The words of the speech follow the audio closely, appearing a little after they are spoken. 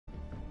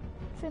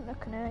think they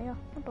can hear you.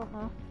 I don't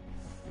know.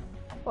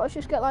 But let's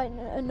just get like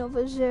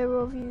another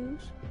 0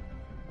 views.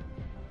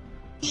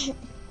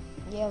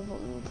 Yeah, but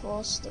we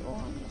posted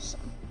one or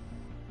something.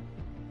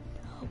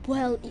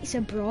 Well, it's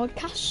a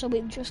broadcast, so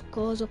it just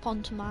goes up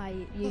onto my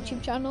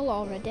YouTube channel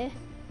already.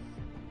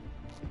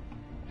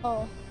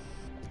 Oh.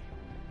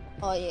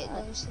 Oh yeah,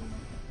 those.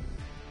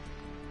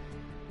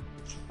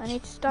 I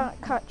need to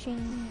start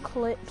catching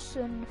clips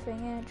and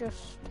thingy,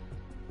 just...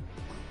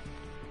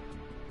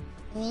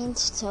 You need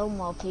to tell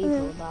more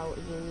people about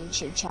your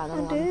YouTube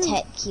channel I and do.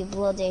 take your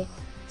bloody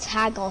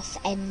tag off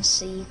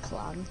MC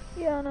Clan.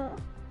 Yeah, I know.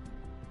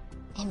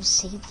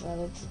 MC Clan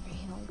is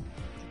real.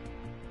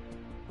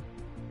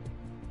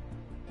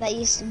 That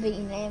used to be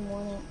your name,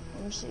 wasn't it?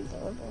 MC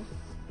Global.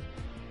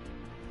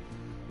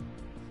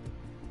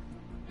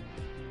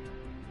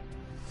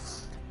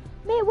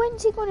 Mate,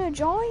 when's he gonna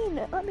join?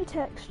 Let me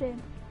text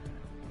him.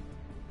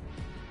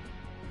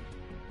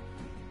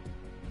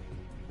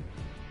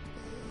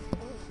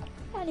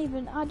 I ain't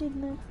even added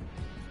me.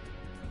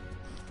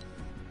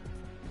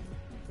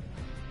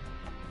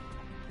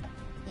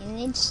 You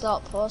need to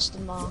start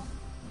posting more.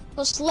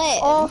 Plus later.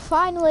 Oh,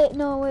 finally!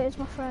 No, wait, it's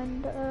my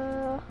friend.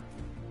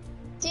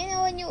 Do you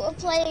know when you were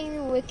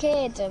playing with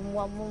Caden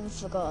 1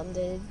 month ago on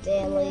the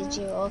daily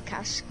duo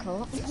cash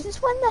cup?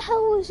 Since when the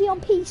hell was he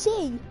on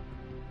PC?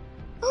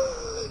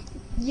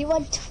 You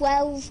had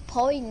 12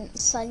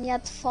 points and you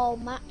had 4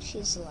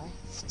 matches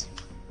left.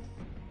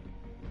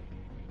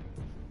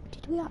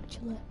 Did we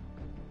actually?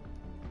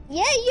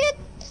 Yeah, you.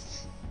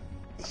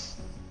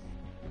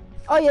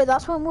 Oh yeah,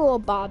 that's when we were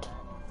bad.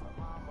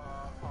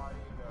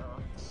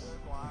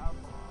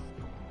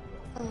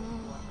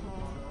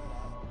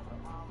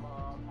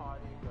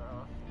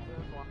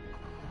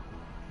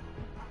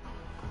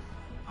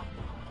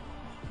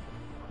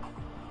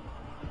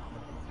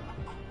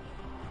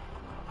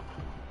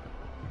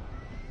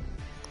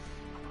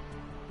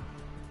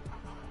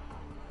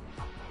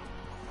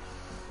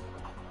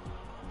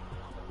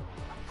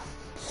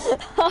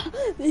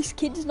 This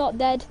kid's not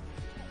dead.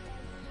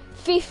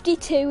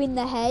 52 in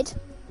the head.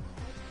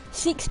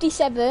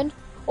 67,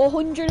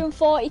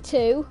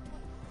 142,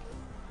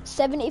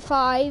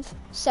 75,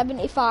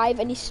 75,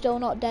 and he's still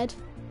not dead.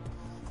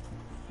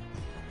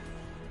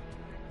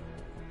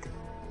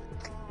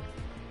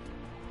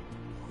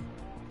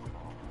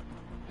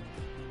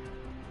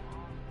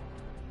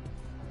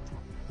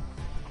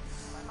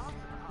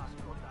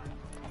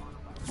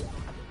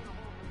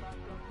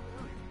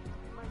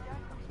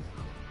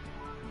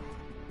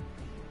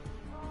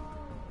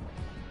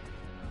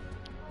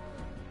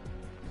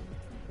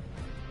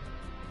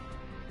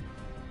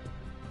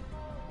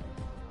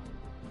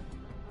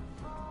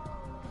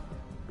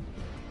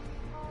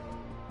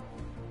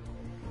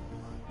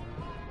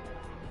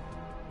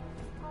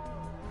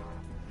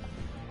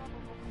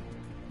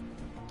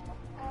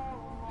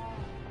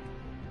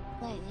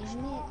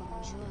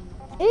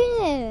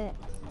 Yeah.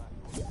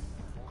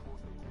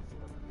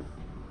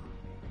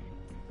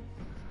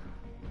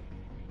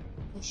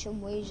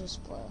 Should we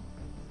just play?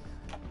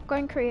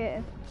 Going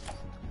creative.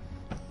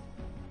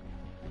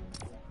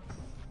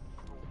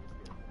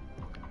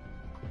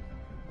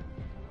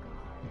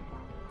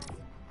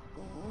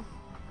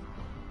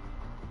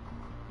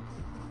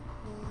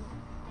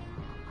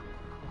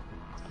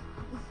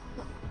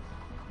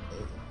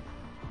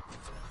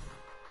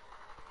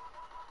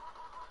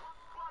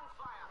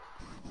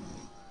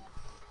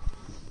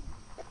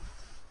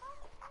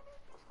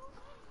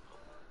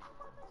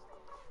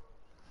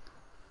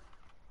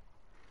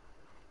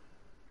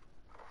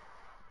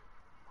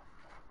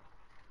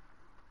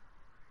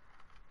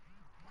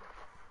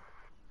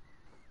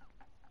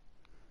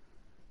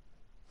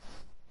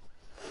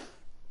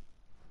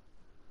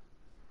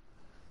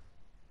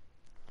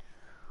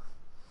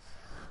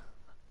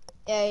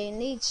 Yeah, you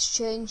need to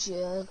change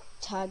your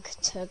tag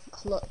to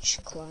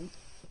Clutch Clan.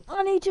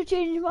 I need to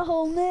change my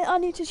whole name. I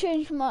need to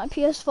change my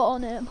PS4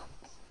 name.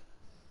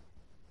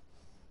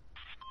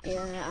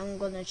 Yeah, I'm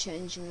gonna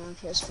change my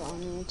PS4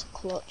 name to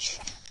Clutch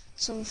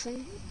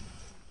something.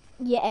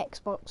 Your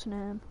Xbox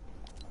name.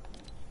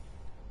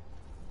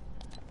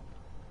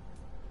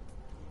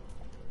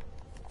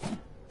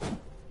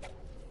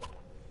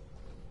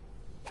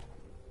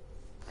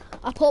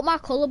 I put my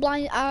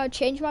colourblind. I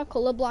changed my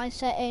colourblind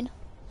setting.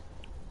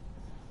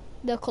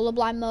 The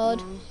colourblind mode.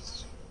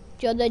 Nice.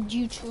 Do you know the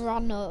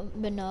Deuteronomy?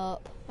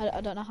 I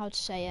don't know how to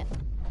say it.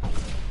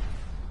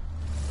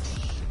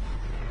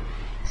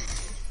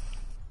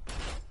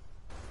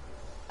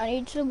 I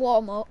need to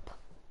warm up.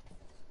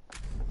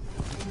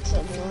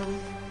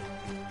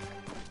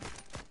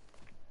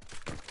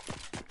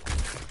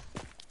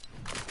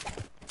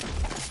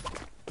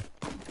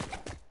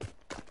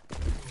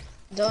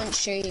 Don't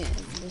shoot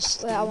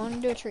this. Wait, I want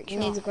to do a trick shot. You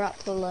need the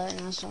grappler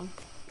and as well.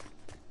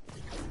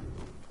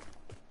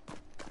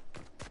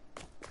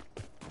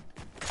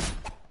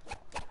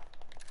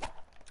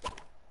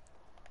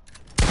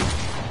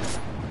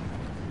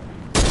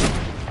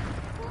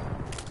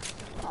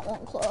 That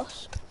one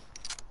close.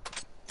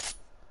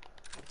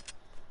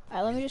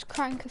 Alright, let me just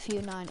crank a few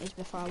 90s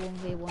before I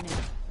 1v1 it.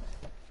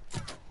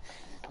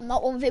 I'm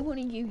not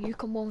 1v1ing you, you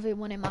can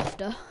 1v1 him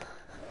after.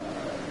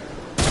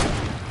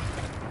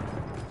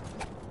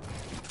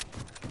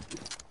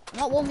 I'm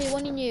not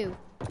 1v1ing you.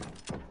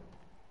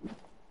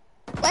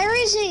 Where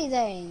is he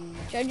then?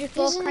 Should I just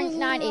both Isn't crank he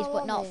in 90s our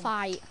but not lobby?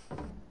 fight?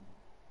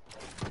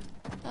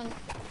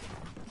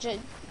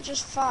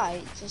 Just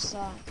fight, just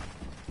that.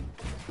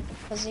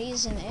 Because he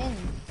isn't in.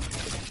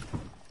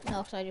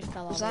 No, because I just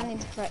fell Because over. I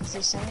need to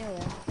practice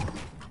anyway.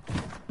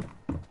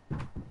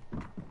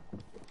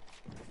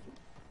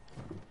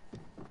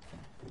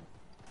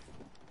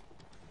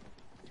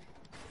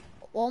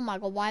 Oh my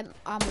god, why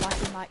I'm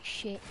lagging like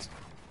shit.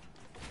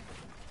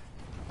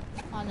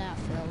 Oh no, I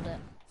failed it.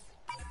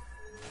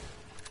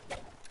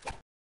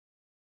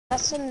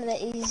 That's some of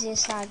the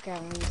easiest high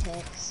ground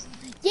retakes.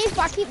 Yes,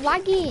 but I keep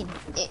lagging.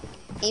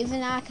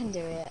 Even I can do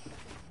it.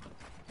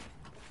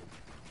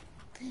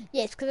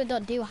 Yeah, it's because I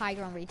don't do high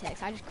ground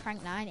retakes. I just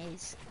crank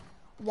 90s.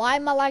 Why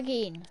am I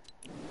lagging?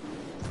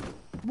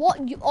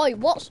 What you? Oi,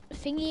 what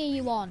thingy are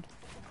you on?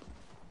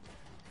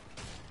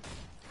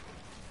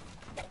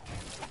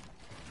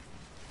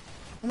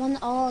 I'm on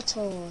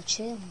auto,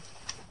 chill.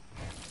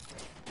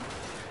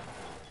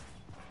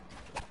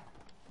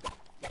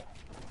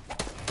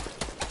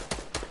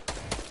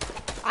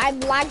 I'm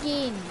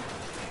lagging.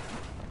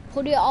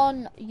 Put it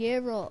on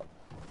Europe.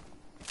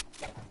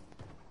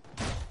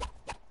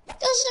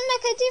 Doesn't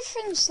make a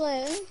difference,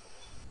 Lou.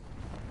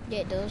 Yeah,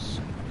 it does.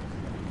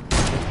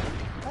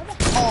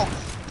 Oh,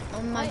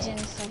 imagine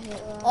if I hit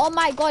that. Oh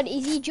my god,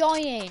 is he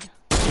joining?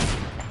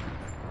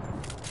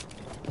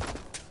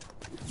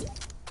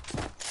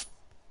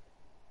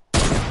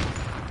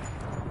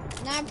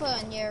 Now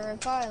put on your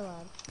reply,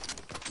 lad.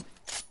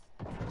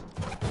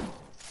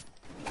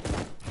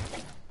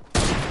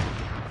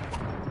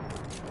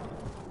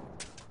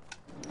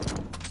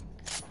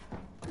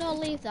 No,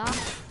 leave that.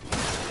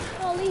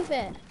 No, leave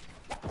it.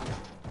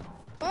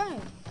 Why?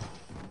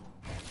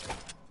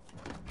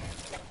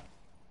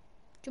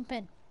 Jump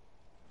in.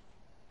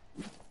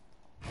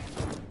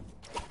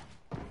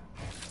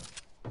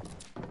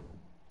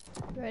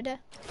 Ready?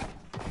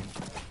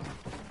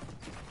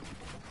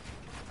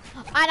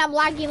 And I'm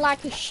lagging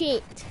like a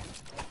shit.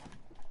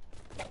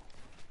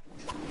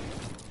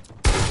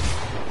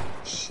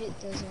 Shit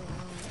doesn't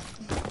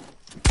matter.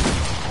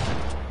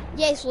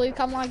 Yes, Luke,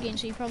 I'm lagging,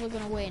 so you're probably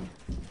gonna win.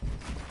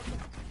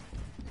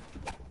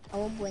 I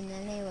would win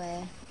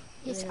anyway.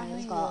 Yes, I know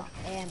you got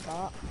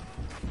aimbot.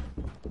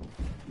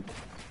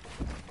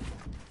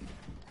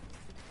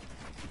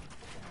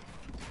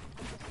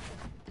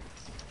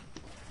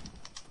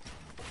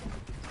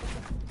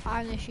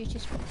 I'm the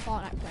shittiest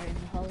Fortnite player in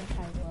the whole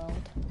entire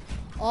world.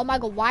 Oh my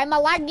god, why am I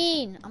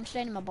lagging? I'm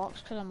staying in my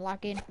box because I'm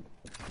lagging.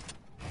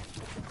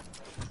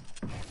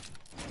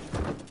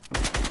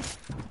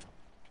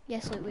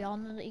 Yes, Luke, we all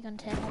know that you're gonna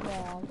take my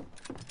wall.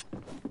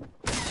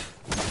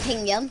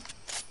 Pingham.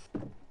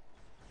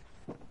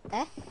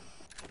 Eh?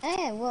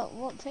 Eh,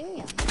 what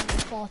Pingham?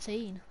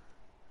 14.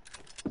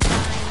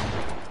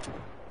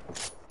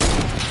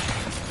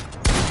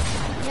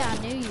 Yeah, I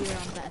knew you were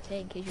on better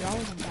ping because you're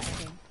always on better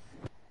ping.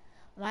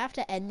 I might have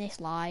to end this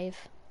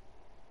live.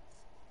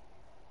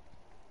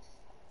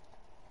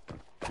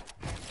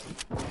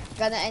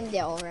 Gonna end it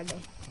already.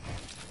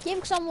 Yeah,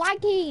 because I'm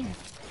lagging.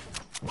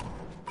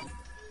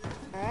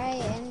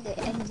 Alright, end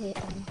it.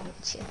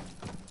 Chill.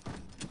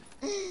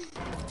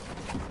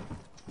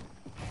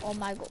 Oh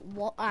my god,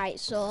 what? Alright,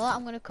 so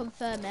I'm gonna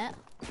confirm it.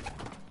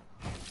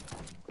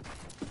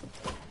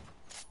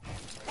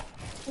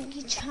 What are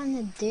you trying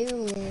to do,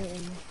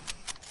 Liam?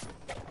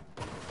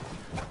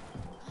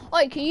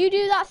 Oi, can you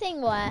do that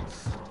thing where,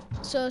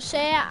 so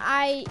say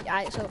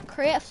so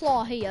create a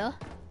floor here.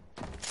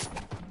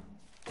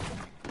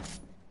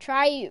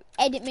 Try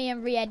edit me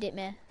and re-edit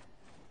me,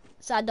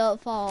 so I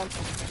don't fall.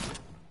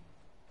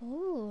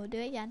 Ooh, do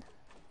it again.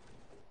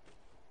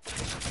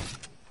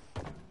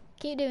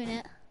 Keep doing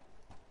it.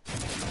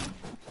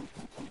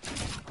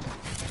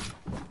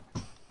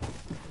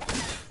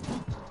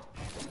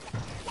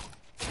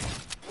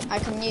 How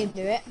can you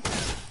do it?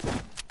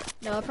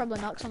 No, probably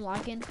not, 'cause I'm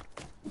lagging.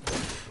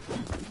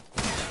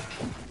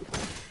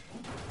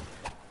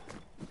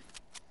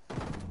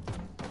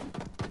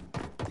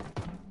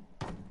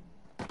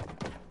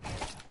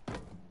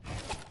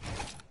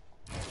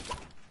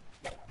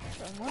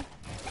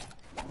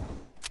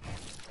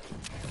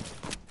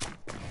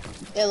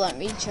 They let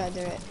me try to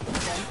do it.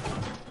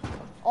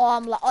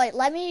 Oh, wait,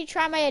 let me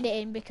try my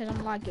editing because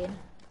I'm lagging.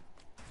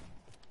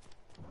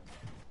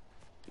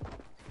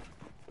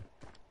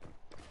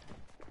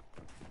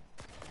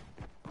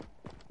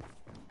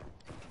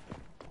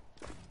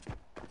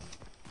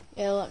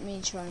 Yeah, let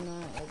me try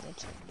my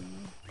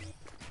editing.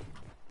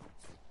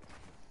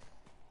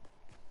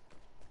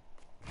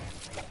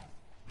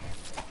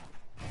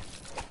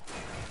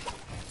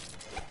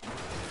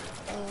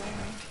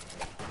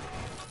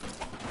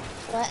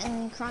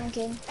 Letting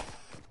cranking.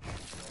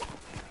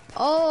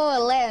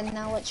 Oh, Leon,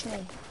 now watch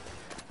me.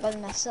 By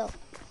myself.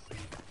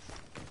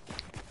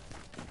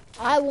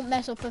 I won't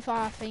mess up if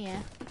I think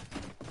it.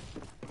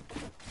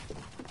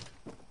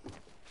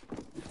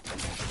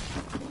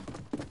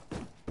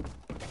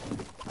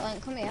 Len,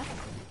 come here.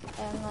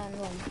 Len.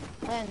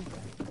 Len,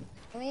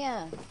 come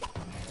here.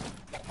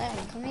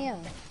 Len, come here.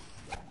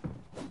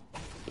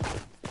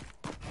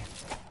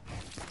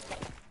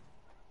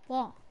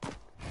 What?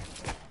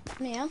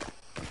 Come here.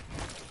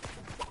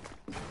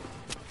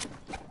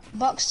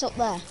 Box up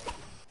there.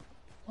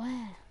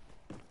 Where?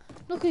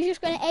 Look, he's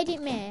just going to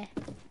edit me.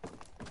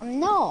 I'm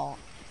not.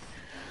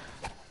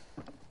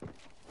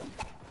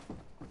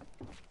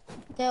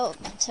 Get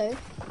up 2.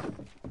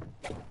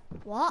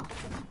 What?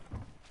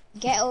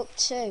 Get up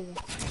 2.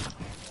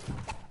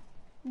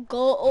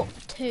 Go up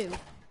 2.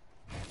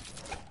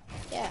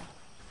 Yeah.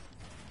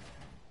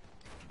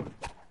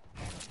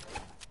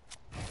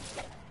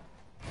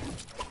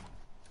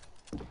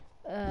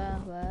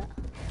 Where?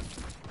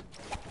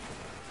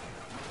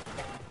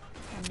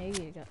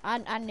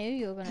 I knew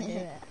you were gonna do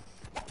it.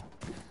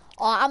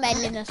 Oh, I'm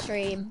ending the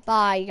stream.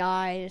 Bye,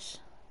 guys.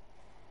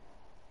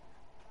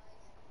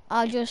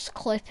 I'll just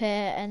clip it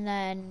and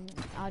then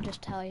I'll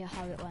just tell you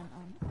how it went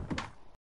on.